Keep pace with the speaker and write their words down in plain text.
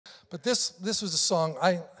But this was a song,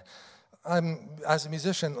 I'm as a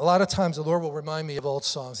musician, a lot of times the Lord will remind me of old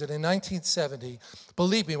songs. And in 1970,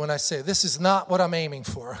 believe me when I say this is not what I'm aiming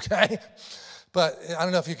for, okay? But I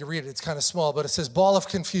don't know if you can read it. It's kind of small, but it says Ball of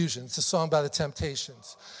Confusion. It's a song by the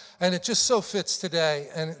Temptations. And it just so fits today.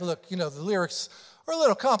 And look, the lyrics are a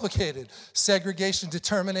little complicated. Segregation,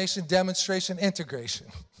 determination, demonstration, integration.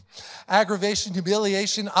 Aggravation,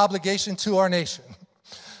 humiliation, obligation to our nation.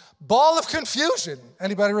 Ball of confusion.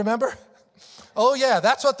 Anybody remember? Oh yeah,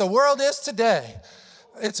 that's what the world is today.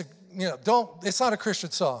 It's not a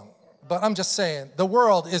Christian song, but I'm just saying the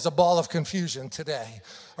world is a ball of confusion today.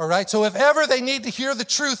 All right? So if ever they need to hear the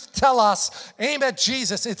truth, tell us, aim at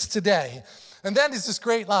Jesus, it's today. And then there's this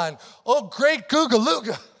great line, oh great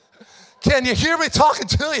Googalooga, can you hear me talking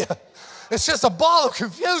to you? It's just a ball of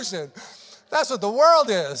confusion. That's what the world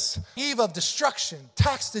is. Eve of destruction,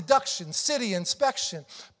 tax deduction, city inspection,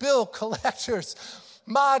 bill collectors,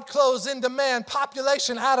 mod clothes in demand,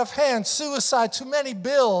 population out of hand, suicide, too many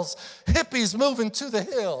bills, hippies moving to the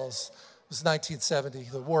hills. It was 1970.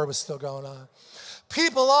 The war was still going on.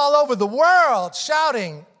 People all over the world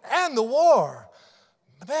shouting, and the war.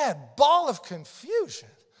 Man, ball of confusion.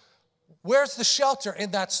 Where's the shelter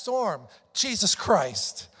in that storm? Jesus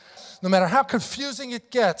Christ. No matter how confusing it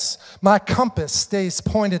gets, my compass stays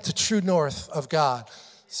pointed to true north of God.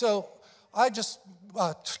 So I just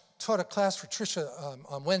taught a class for Tricia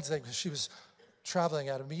on Wednesday because she was traveling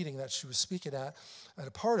at a meeting that she was speaking at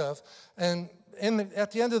a part of. And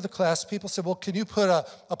at the end of the class, people said, well, can you put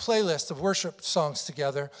a playlist of worship songs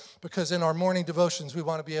together? Because in our morning devotions, we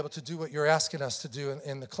want to be able to do what you're asking us to do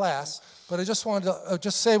in the class. But I just wanted to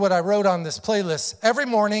just say what I wrote on this playlist. Every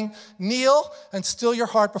morning, kneel and still your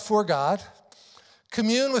heart before God.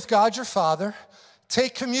 Commune with God your Father.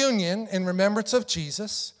 Take communion in remembrance of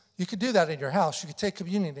Jesus. You could do that in your house. You could take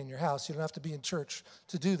communion in your house. You don't have to be in church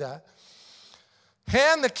to do that.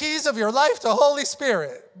 Hand the keys of your life to Holy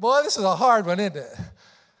Spirit. Boy, this is a hard one, isn't it?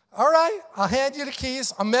 All right, I'll hand you the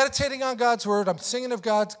keys. I'm meditating on God's word. I'm singing of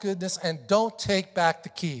God's goodness, and don't take back the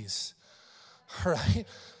keys. All right?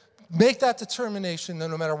 Make that determination that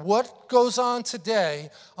no matter what goes on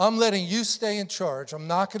today, I'm letting you stay in charge. I'm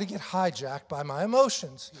not going to get hijacked by my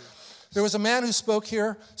emotions. There was a man who spoke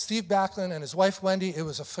here, Steve Backlund, and his wife, Wendy. It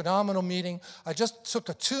was a phenomenal meeting. I just took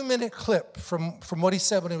a 2-minute clip from what he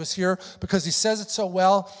said when he was here because he says it so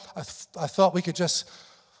well. I thought we could just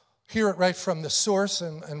hear it right from the source,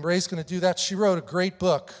 and Ray's going to do that. She wrote a great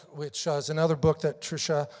book, which is another book that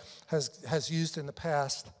Tricia has used in the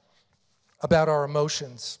past about our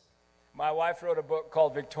emotions. My wife wrote a book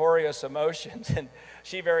called Victorious Emotions, and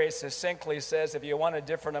she very succinctly says if you want a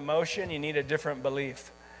different emotion, you need a different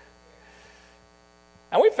belief.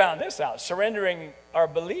 And we found this out. Surrendering our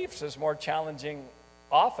beliefs is more challenging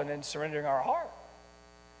often than surrendering our heart.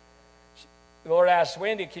 The Lord asked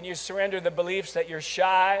Wendy, can you surrender the beliefs that you're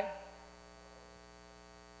shy,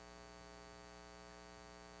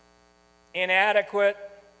 inadequate,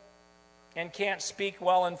 and can't speak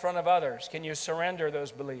well in front of others? Can you surrender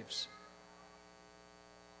those beliefs?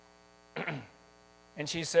 And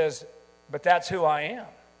she says, but that's who I am.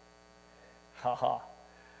 Ha ha.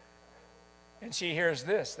 And she hears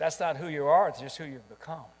this. That's not who you are. It's just who you've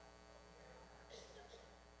become.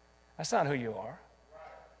 That's not who you are.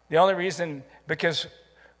 The only reason, because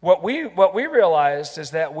what we realized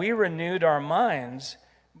is that we renewed our minds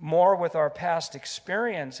more with our past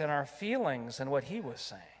experience and our feelings than what he was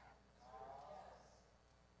saying.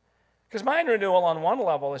 Because mind renewal on one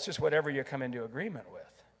level is just whatever you come into agreement with.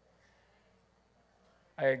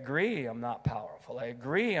 I agree I'm not powerful. I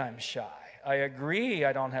agree I'm shy. I agree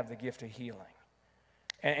I don't have the gift of healing.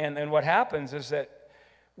 And what happens is that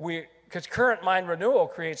because current mind renewal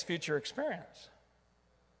creates future experience.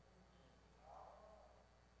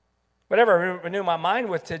 Whatever I renew my mind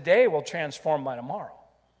with today will transform by tomorrow.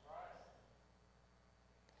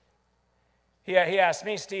 He asked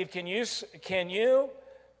me, Steve, can you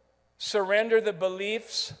surrender the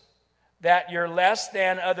beliefs that you're less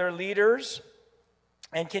than other leaders?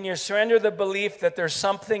 And can you surrender the belief that there's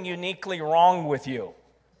something uniquely wrong with you?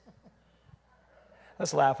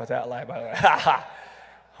 Let's laugh at that lie, by the way. Ha ha.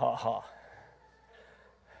 Ha ha.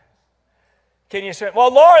 Can you say,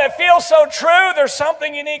 well, Lord, it feels so true. There's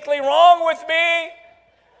something uniquely wrong with me.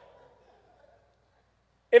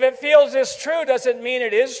 If it feels this true, does it mean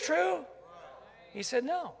it is true? He said,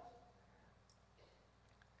 no.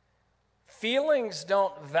 Feelings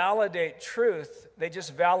don't validate truth. They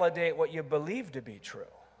just validate what you believe to be true.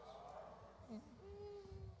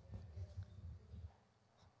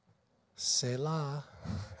 Selah.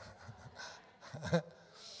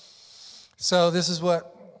 So this is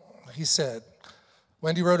what he said.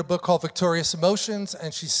 Wendy wrote a book called Victorious Emotions,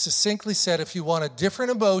 and she succinctly said, if you want a different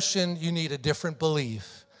emotion, you need a different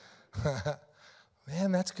belief.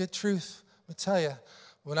 Man, that's good truth. Let me tell you,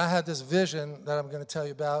 when I had this vision that I'm going to tell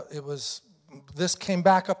you about, this came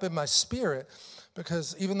back up in my spirit,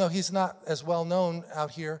 because even though he's not as well known out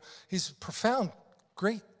here, he's a profound,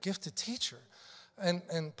 great, gifted teacher.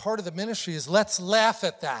 And part of the ministry is let's laugh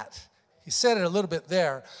at that. He said it a little bit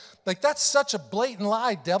there. Like, that's such a blatant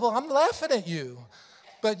lie, devil. I'm laughing at you.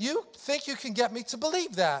 But you think you can get me to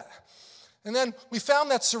believe that. And then we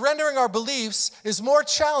found that surrendering our beliefs is more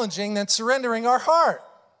challenging than surrendering our heart.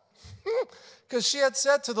 Because she had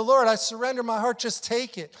said to the Lord, I surrender my heart, just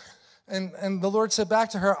take it. And the Lord said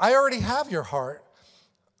back to her, I already have your heart.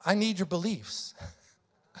 I need your beliefs,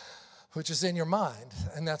 which is in your mind.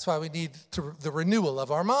 And that's why we need the renewal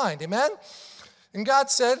of our mind. Amen? And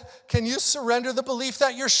God said, can you surrender the belief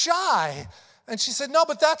that you're shy? And she said, no,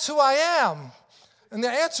 but that's who I am. And the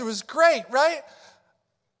answer was great, right?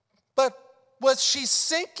 But was she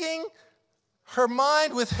syncing her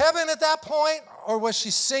mind with heaven at that point, or was she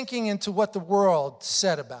sinking into what the world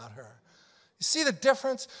said about her? You see the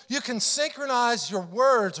difference? You can synchronize your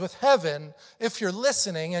words with heaven if you're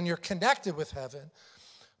listening and you're connected with heaven.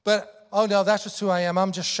 But, oh no, that's just who I am.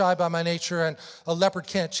 I'm just shy by my nature, and a leopard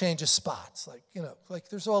can't change his spots. Like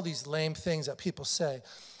there's all these lame things that people say.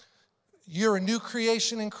 You're a new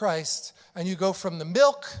creation in Christ, and you go from the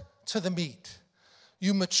milk to the meat.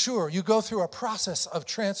 You mature. You go through a process of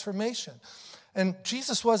transformation. And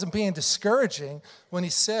Jesus wasn't being discouraging when he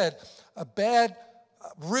said a bad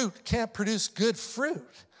root can't produce good fruit.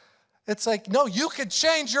 It's like, no, you can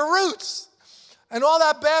change your roots. And all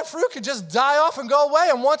that bad fruit can just die off and go away.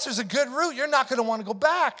 And once there's a good root, you're not going to want to go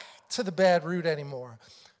back to the bad root anymore,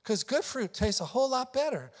 because good fruit tastes a whole lot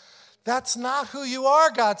better. That's not who you are,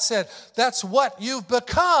 God said. That's what you've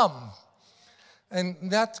become. And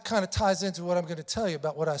that kind of ties into what I'm going to tell you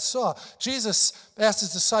about what I saw. Jesus asked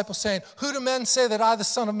his disciples, saying, who do men say that I, the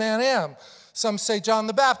Son of Man, am? Some say John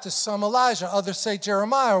the Baptist, some Elijah, others say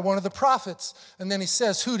Jeremiah or one of the prophets. And then he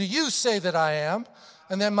says, who do you say that I am?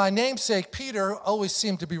 And then my namesake, Peter, always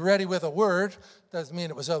seemed to be ready with a word. Doesn't mean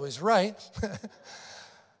it was always right.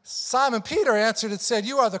 Simon Peter answered and said,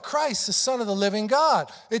 you are the Christ, the Son of the living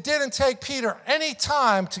God. It didn't take Peter any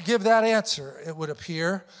time to give that answer, it would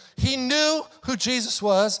appear. He knew who Jesus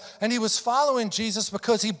was, and he was following Jesus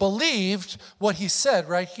because he believed what he said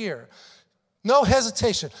right here. No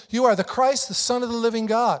hesitation. You are the Christ, the Son of the living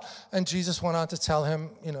God. And Jesus went on to tell him,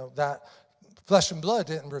 that flesh and blood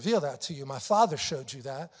didn't reveal that to you. My Father showed you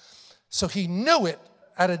that. So he knew it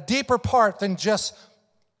at a deeper part than just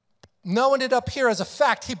knowing it up here as a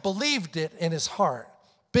fact. He believed it in his heart.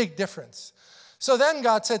 Big difference. So then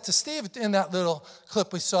God said to Steve in that little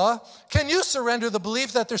clip we saw, can you surrender the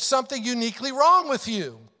belief that there's something uniquely wrong with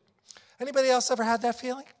you? Anybody else ever had that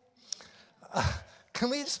feeling? Can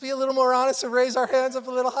we just be a little more honest and raise our hands up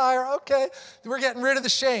a little higher? Okay, we're getting rid of the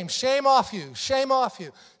shame. Shame off you. Shame off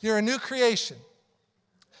you. You're a new creation.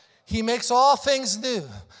 He makes all things new.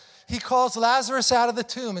 He calls Lazarus out of the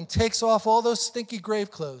tomb and takes off all those stinky grave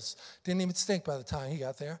clothes. Didn't even stink by the time he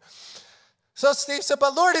got there. So Steve said,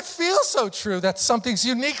 but Lord, it feels so true that something's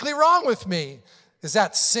uniquely wrong with me. Is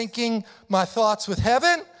that syncing my thoughts with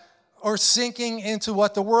heaven, or sinking into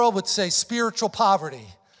what the world would say, spiritual poverty?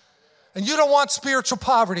 And you don't want spiritual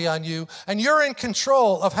poverty on you, and you're in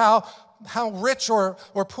control of how rich or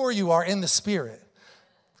poor you are in the spirit.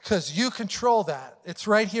 Because you control that. It's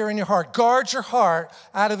right here in your heart. Guard your heart.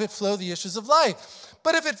 Out of it flow the issues of life.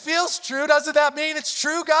 But if it feels true, doesn't that mean it's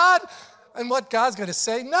true, God? And what God's going to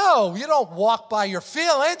say, no, you don't walk by your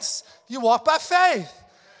feelings. You walk by faith,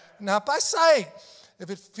 not by sight. If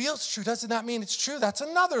it feels true, doesn't that mean it's true? That's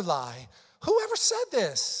another lie. Whoever said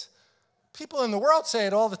this? People in the world say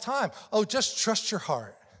it all the time. Oh, just trust your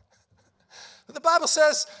heart. But the Bible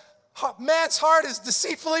says man's heart is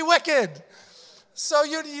deceitfully wicked. So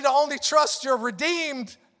you need to only trust your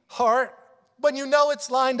redeemed heart when you know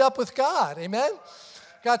it's lined up with God. Amen?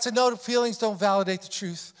 God said, no, feelings don't validate the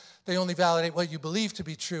truth. They only validate what you believe to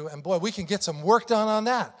be true. And boy, we can get some work done on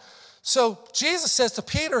that. So Jesus says to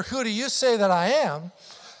Peter, who do you say that I am?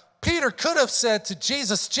 Peter could have said to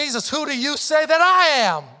Jesus, Jesus, who do you say that I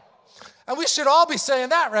am? And we should all be saying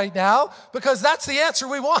that right now, because that's the answer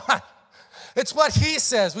we want. It's what he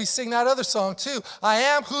says. We sing that other song too. I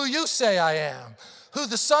am who you say I am. Who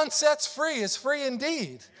the Son sets free is free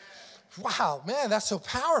indeed. Wow, man, that's so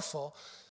powerful.